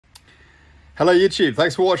Hello YouTube,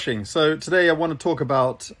 thanks for watching. So today I want to talk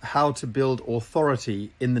about how to build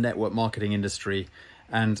authority in the network marketing industry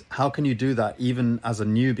and how can you do that even as a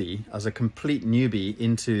newbie, as a complete newbie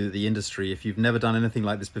into the industry. If you've never done anything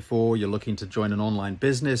like this before, you're looking to join an online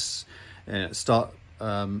business, start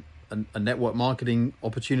a network marketing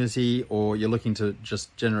opportunity, or you're looking to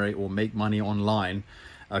just generate or make money online,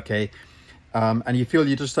 okay? And you feel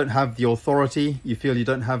you just don't have the authority, you feel you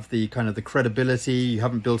don't have the kind of the credibility, you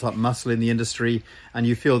haven't built up muscle in the industry, and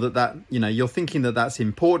you feel that you're thinking that that's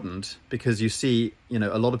important because you see,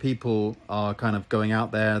 a lot of people are kind of going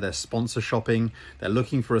out there, they're sponsor shopping, they're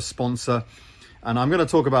looking for a sponsor. And I'm going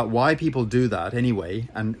to talk about why people do that anyway.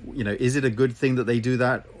 And, is it a good thing that they do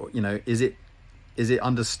that? Or, is it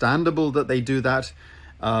understandable that they do that?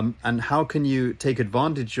 And how can you take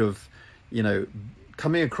advantage of,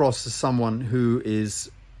 coming across as someone who is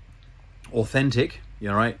authentic,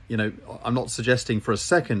 right? I'm not suggesting for a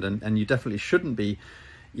second, and you definitely shouldn't be,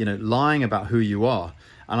 lying about who you are.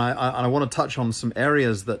 And I want to touch on some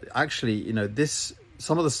areas that actually,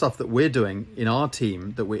 some of the stuff that we're doing in our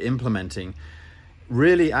team that we're implementing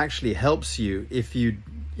really actually helps you if you're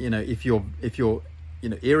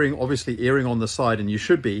erring on the side, and you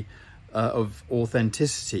should be, of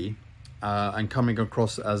authenticity. And coming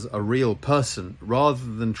across as a real person rather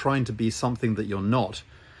than trying to be something that you're not,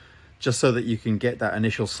 just so that you can get that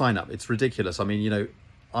initial sign up. It's ridiculous. I mean,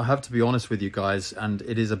 I have to be honest with you guys, and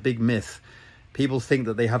it is a big myth. People think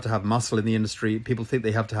that they have to have muscle in the industry. People think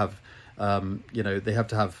they have to have,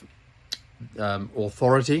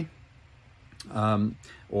 authority,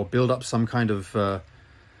 or build up some kind of,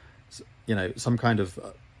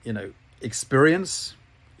 experience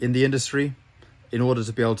in the industry in order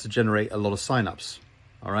to be able to generate a lot of signups.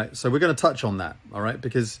 All right, so we're going to touch on that, all right,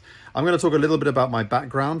 because I'm going to talk a little bit about my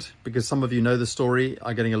background, because some of you know the story.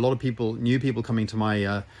 I'm getting a lot of new people coming to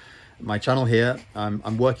my my channel here.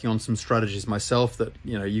 I'm working on some strategies myself that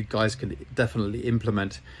you guys can definitely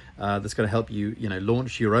implement. That's going to help you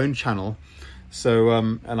launch your own channel. So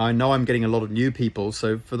and I know I'm getting a lot of new people.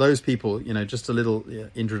 So for those people, just a little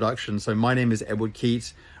introduction. So my name is Edward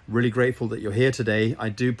Keat. Really grateful that you're here today. I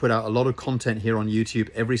do put out a lot of content here on YouTube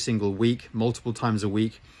every single week, multiple times a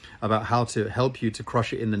week, about how to help you to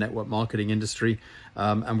crush it in the network marketing industry.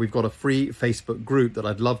 And we've got a free Facebook group that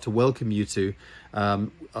I'd love to welcome you to,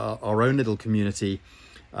 our own little community.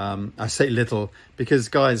 I say little because,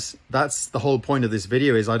 guys, that's the whole point of this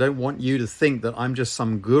video. Is I don't want you to think that I'm just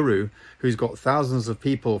some guru who's got thousands of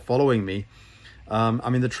people following me. I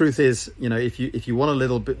mean, the truth is, if you want a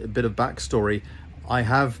little bit of backstory, I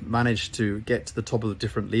have managed to get to the top of the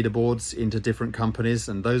different leaderboards into different companies,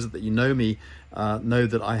 and those that know me know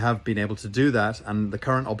that I have been able to do that. And the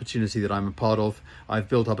current opportunity that I'm a part of, I've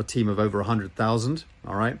built up a team of over 100,000,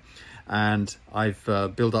 all right? And I've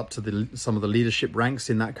built up to some of the leadership ranks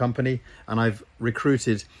in that company, and I've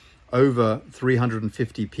recruited over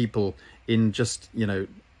 350 people in just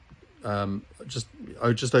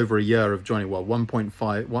over a year of joining. Well,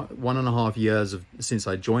 1.5 years since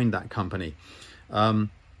I joined that company. And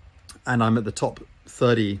I'm at the top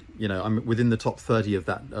 30, I'm within the top 30 of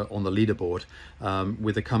that on the leaderboard,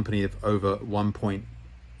 with a company of over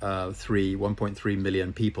 1.3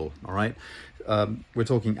 million people. All right. We're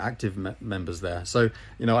talking active members there. So,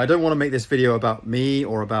 I don't want to make this video about me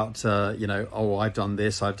or about, oh, I've done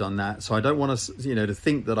this, I've done that. So I don't want to, to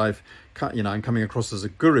think that I'm coming across as a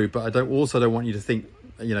guru, but I don't want you to think,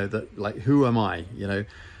 that like, who am I?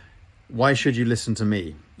 Why should you listen to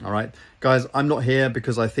me? All right, guys, I'm not here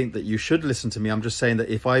because I think that you should listen to me. I'm just saying that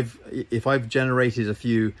if I've generated a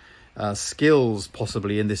few skills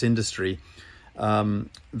possibly in this industry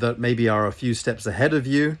that maybe are a few steps ahead of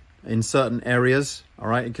you in certain areas, all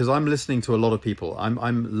right, because I'm listening to a lot of people.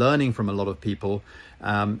 I'm learning from a lot of people,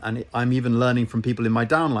 and I'm even learning from people in my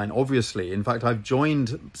downline, obviously. In fact, I've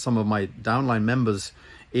joined some of my downline members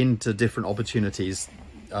into different opportunities.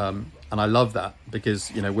 And I love that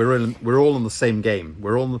because we're all in the same game.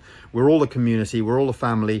 We're all a community. We're all a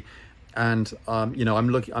family, and I'm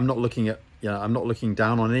not looking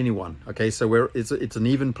down on anyone. Okay, so it's an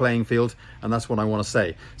even playing field, and that's what I want to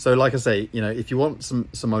say. So, like I say, if you want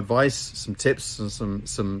some advice, some tips, and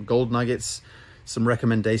some gold nuggets, some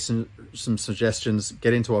recommendations, some suggestions,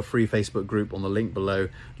 get into our free Facebook group on the link below.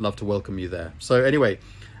 Love to welcome you there. So anyway,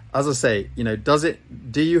 as I say,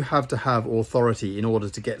 do you have to have authority in order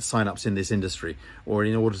to get signups in this industry, or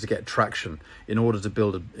in order to get traction, in order to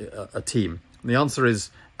build a team? And the answer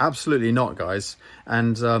is absolutely not, guys.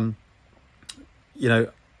 And,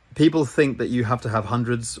 people think that you have to have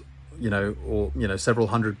hundreds, or, several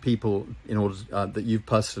hundred people in order that you've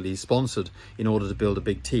personally sponsored in order to build a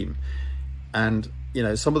big team. And you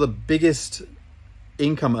know, some of the biggest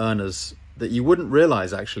income earners that you wouldn't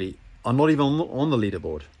realize actually are not even on the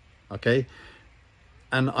leaderboard. Okay.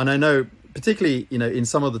 And I know particularly, you know, in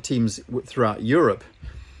some of the teams throughout Europe,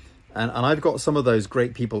 and I've got some of those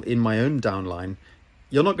great people in my own downline,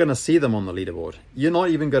 you're not going to see them on the leaderboard. You're not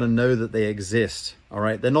even going to know that they exist. All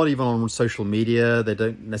right. They're not even on social media. They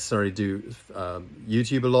don't necessarily do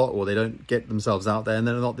YouTube a lot, or they don't get themselves out there. And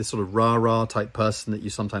they're not this sort of rah-rah type person that you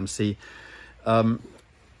sometimes see.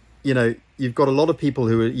 You know, you've got a lot of people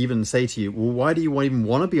who even say to you, well, why do you even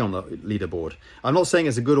want to be on the leaderboard? I'm not saying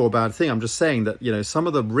it's a good or bad thing. I'm just saying that, you know, some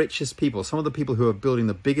of the richest people, some of the people who are building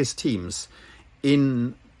the biggest teams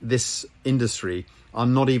in this industry are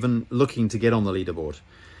not even looking to get on the leaderboard.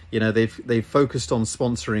 You know, they've focused on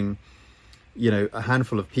sponsoring, you know, a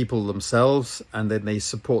handful of people themselves, and then they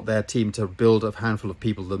support their team to build a handful of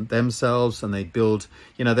people themselves, and they build,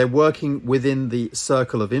 you know, they're working within the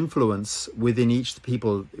circle of influence within each of the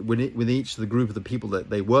people, within each of the group of the people that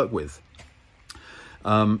they work with.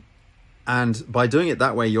 And by doing it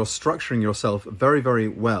that way, you're structuring yourself very, very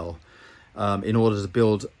well in order to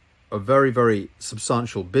build a very, very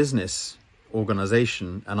substantial business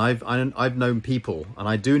organization. And I've known people, and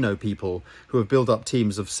I do know people who have built up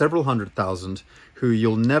teams of several 100,000 who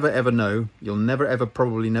you'll never ever know, you'll never ever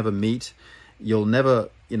probably never meet, you'll never,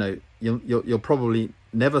 you know, you'll probably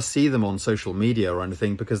never see them on social media or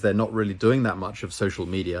anything, because they're not really doing that much of social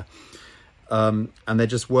media. And they're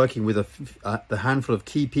just working with the handful of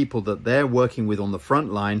key people that they're working with on the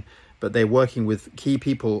front line, but they're working with key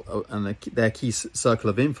people and their key circle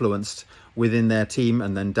of influence within their team,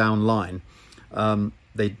 and then down line.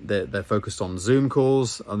 They're focused on Zoom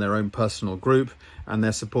calls, on their own personal group, and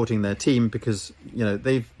they're supporting their team because, you know,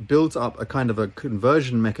 they've built up a kind of a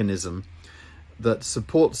conversion mechanism that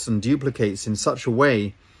supports and duplicates in such a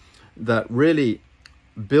way that really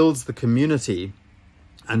builds the community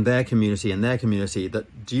and their community and their community,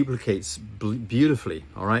 that duplicates beautifully.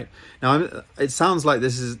 All right. Now, it sounds like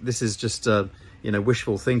this is just you know,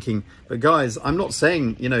 wishful thinking, but guys, I'm not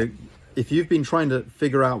saying, you know, if you've been trying to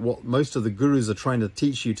figure out what most of the gurus are trying to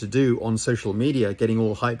teach you to do on social media, getting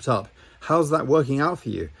all hyped up, how's that working out for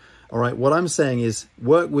you? All right. What I'm saying is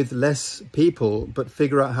work with less people, but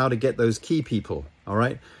figure out how to get those key people. All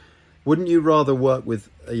right. Wouldn't you rather work with,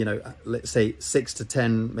 you know, let's say 6 to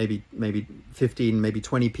 10, maybe 15, maybe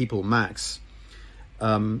 20 people max,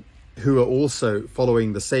 who are also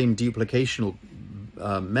following the same duplicational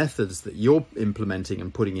methods that you're implementing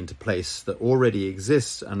and putting into place that already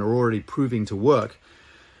exist and are already proving to work,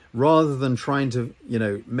 rather than trying to, you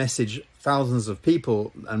know, message thousands of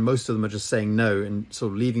people and most of them are just saying no, and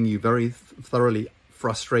sort of leaving you very thoroughly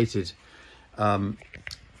frustrated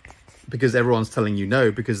because everyone's telling you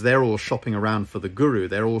no, because they're all shopping around for the guru,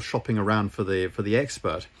 they're all shopping around for the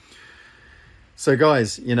expert. So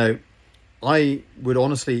guys, you know, I would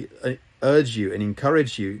honestly urge you and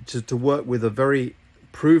encourage you to work with a very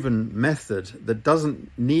proven method that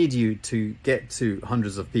doesn't need you to get to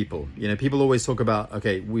hundreds of people. You know, people always talk about,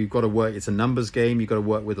 okay, we've got to work, it's a numbers game, you've got to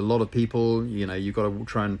work with a lot of people, you know, you've got to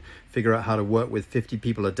try and figure out how to work with 50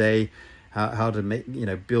 people a day, how to make, you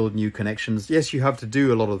know, build new connections. Yes, you have to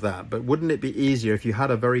do a lot of that, but wouldn't it be easier if you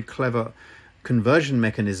had a very clever conversion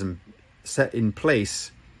mechanism set in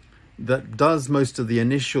place that does most of the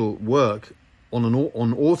initial work on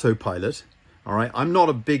autopilot? All right, I'm not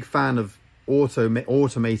a big fan of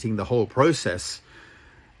automating the whole process,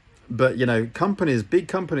 but, you know, companies, big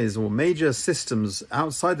companies or major systems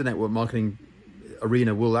outside the network marketing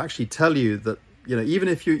arena will actually tell you that, you know, even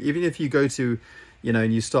if you go to, you know,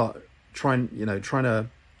 and you start trying to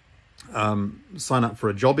sign up for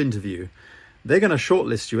a job interview, they're going to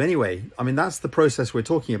shortlist you anyway. I mean, that's the process we're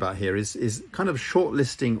talking about here, is kind of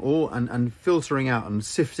shortlisting all and filtering out and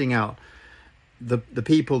sifting out the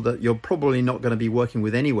people that you're probably not going to be working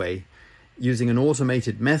with anyway, using an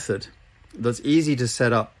automated method that's easy to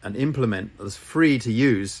set up and implement, that's free to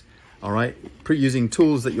use, all right, using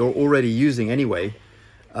tools that you're already using anyway,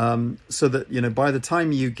 so that, you know, by the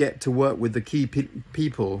time you get to work with the key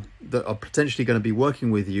people that are potentially going to be working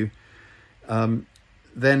with you,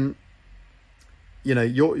 then, you know,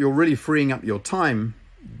 you're really freeing up your time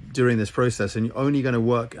during this process, and you're only going to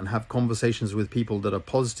work and have conversations with people that are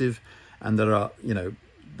positive and that are, you know,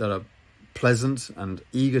 that are pleasant and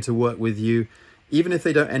eager to work with you. Even if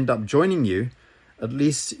they don't end up joining you, at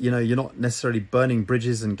least, you know, you're not necessarily burning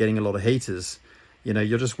bridges and getting a lot of haters. You know,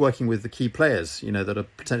 you're just working with the key players, you know, that are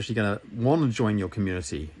potentially going to want to join your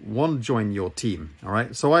community, want to join your team. All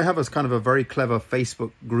right. So I have a kind of a very clever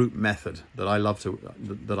Facebook group method that I love to,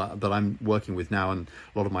 that I'm working with now, and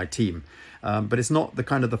a lot of my team. But it's not the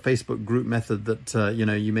kind of the Facebook group method that, you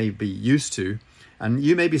know, you may be used to. And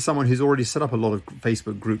you may be someone who's already set up a lot of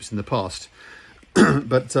Facebook groups in the past,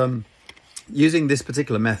 but using this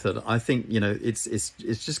particular method, I think, you know, it's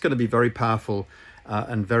just going to be very powerful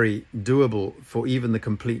and very doable for even the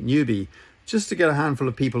complete newbie, just to get a handful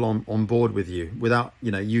of people on board with you without,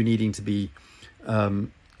 you know, you needing to be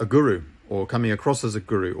a guru, or coming across as a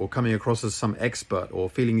guru, or coming across as some expert, or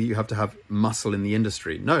feeling that you have to have muscle in the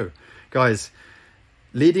industry. No, guys,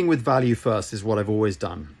 leading with value first is what I've always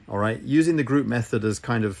done. All right, using the group method as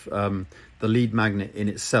kind of the lead magnet in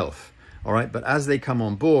itself. All right, but as they come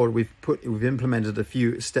on board, we've implemented a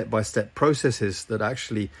few step-by-step processes that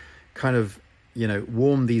actually kind of, you know,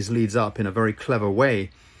 warm these leads up in a very clever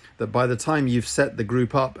way, that by the time you've set the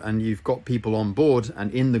group up and you've got people on board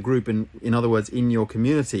and in the group, in other words, in your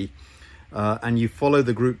community, and you follow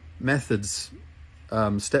the group methods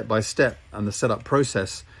step by step and the setup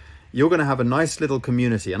process, you're going to have a nice little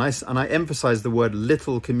community. And I emphasize the word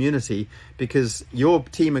little community, because your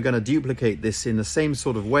team are going to duplicate this in the same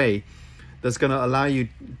sort of way that's going to allow you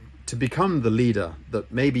to become the leader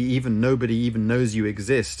that maybe even nobody even knows you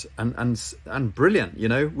exist. And brilliant, you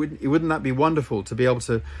know, wouldn't that be wonderful to be able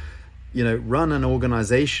to, you know, run an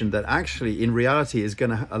organization that actually in reality is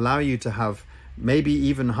going to allow you to have maybe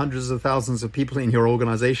even hundreds of thousands of people in your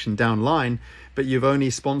organization down line, but you've only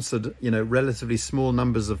sponsored, you know, relatively small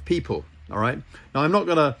numbers of people. All right. Now, I'm not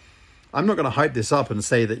going to hype this up and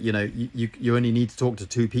say that, you know, you only need to talk to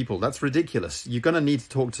 2 people. That's ridiculous. You're going to need to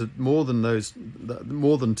talk to more than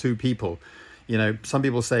 2 people. You know, some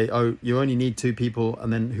people say, oh, you only need 2 people,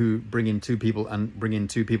 and then who bring in 2 people and bring in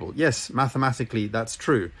 2 people. Yes, mathematically, that's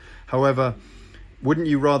true. However, wouldn't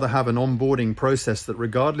you rather have an onboarding process that,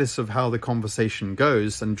 regardless of how the conversation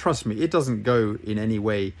goes, and trust me, it doesn't go in any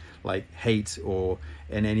way like hate or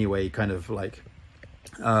in any way kind of like,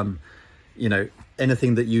 you know,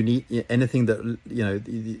 anything that you need, anything that, you know,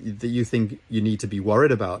 that you think you need to be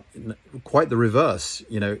worried about. Quite the reverse.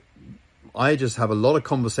 You know, I just have a lot of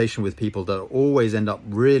conversation with people that always end up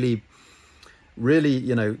really,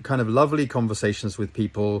 you know, kind of lovely conversations with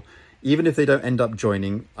people. Even if they don't end up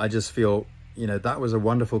joining, I just feel, you know, that was a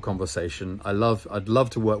wonderful conversation. I'd love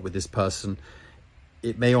to work with this person.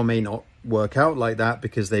 It may or may not work out like that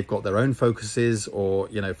because they've got their own focuses, or,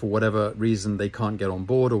 you know, for whatever reason they can't get on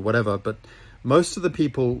board or whatever. But most of the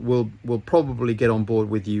people will probably get on board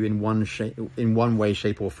with you in one way,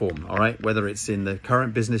 shape or form. All right, whether it's in the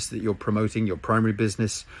current business that you're promoting, your primary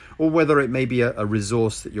business, or whether it may be a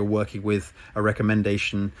resource that you're working with, a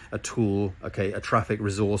recommendation, a tool, okay, a traffic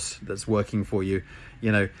resource that's working for you,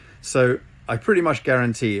 you know. So I pretty much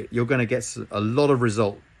guarantee you're going to get a lot of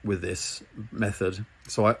result with this method.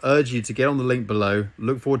 So I urge you to get on the link below.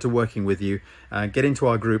 Look forward to working with you. Get into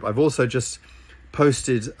our group. I've also just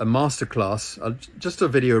posted a masterclass, just a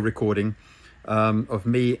video recording of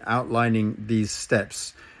me outlining these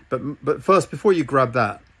steps. But first, before you grab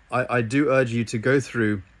that, I do urge you to go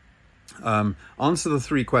through, answer the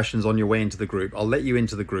 3 questions on your way into the group. I'll let you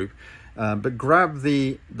into the group. But grab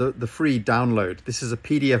the free download. This is a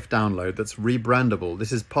PDF download that's rebrandable.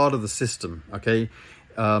 This is part of the system, okay?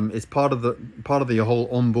 It's part of the whole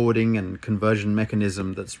onboarding and conversion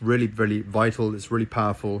mechanism that's really, really vital. It's really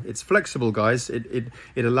powerful. It's flexible, guys. It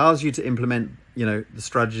allows you to implement, you know, the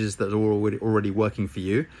strategies that are already working for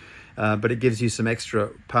you, but it gives you some extra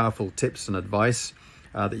powerful tips and advice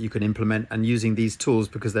that you can implement, and using these tools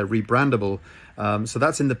because they're rebrandable. So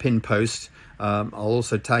that's in the pinned post. I'll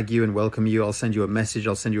also tag you and welcome you. I'll send you a message.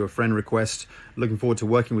 I'll send you a friend request. Looking forward to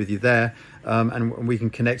working with you there, and we can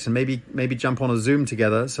connect and maybe jump on a Zoom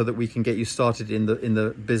together so that we can get you started in the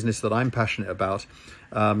business that I'm passionate about,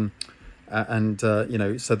 and you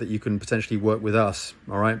know, so that you can potentially work with us.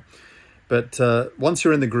 All right. But once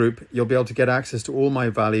you're in the group, you'll be able to get access to all my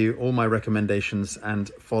value, all my recommendations, and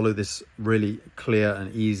follow this really clear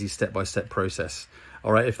and easy step-by-step process.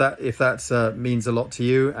 All right, if that means a lot to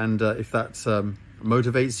you, and if that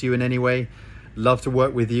motivates you in any way, love to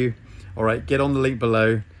work with you. All right, get on the link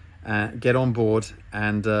below, get on board,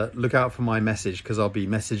 and look out for my message, because I'll be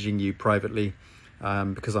messaging you privately,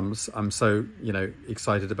 because I'm so, you know,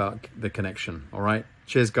 excited about the connection. All right,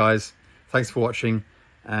 cheers, guys. Thanks for watching,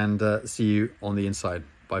 and see you on the inside.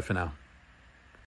 Bye for now.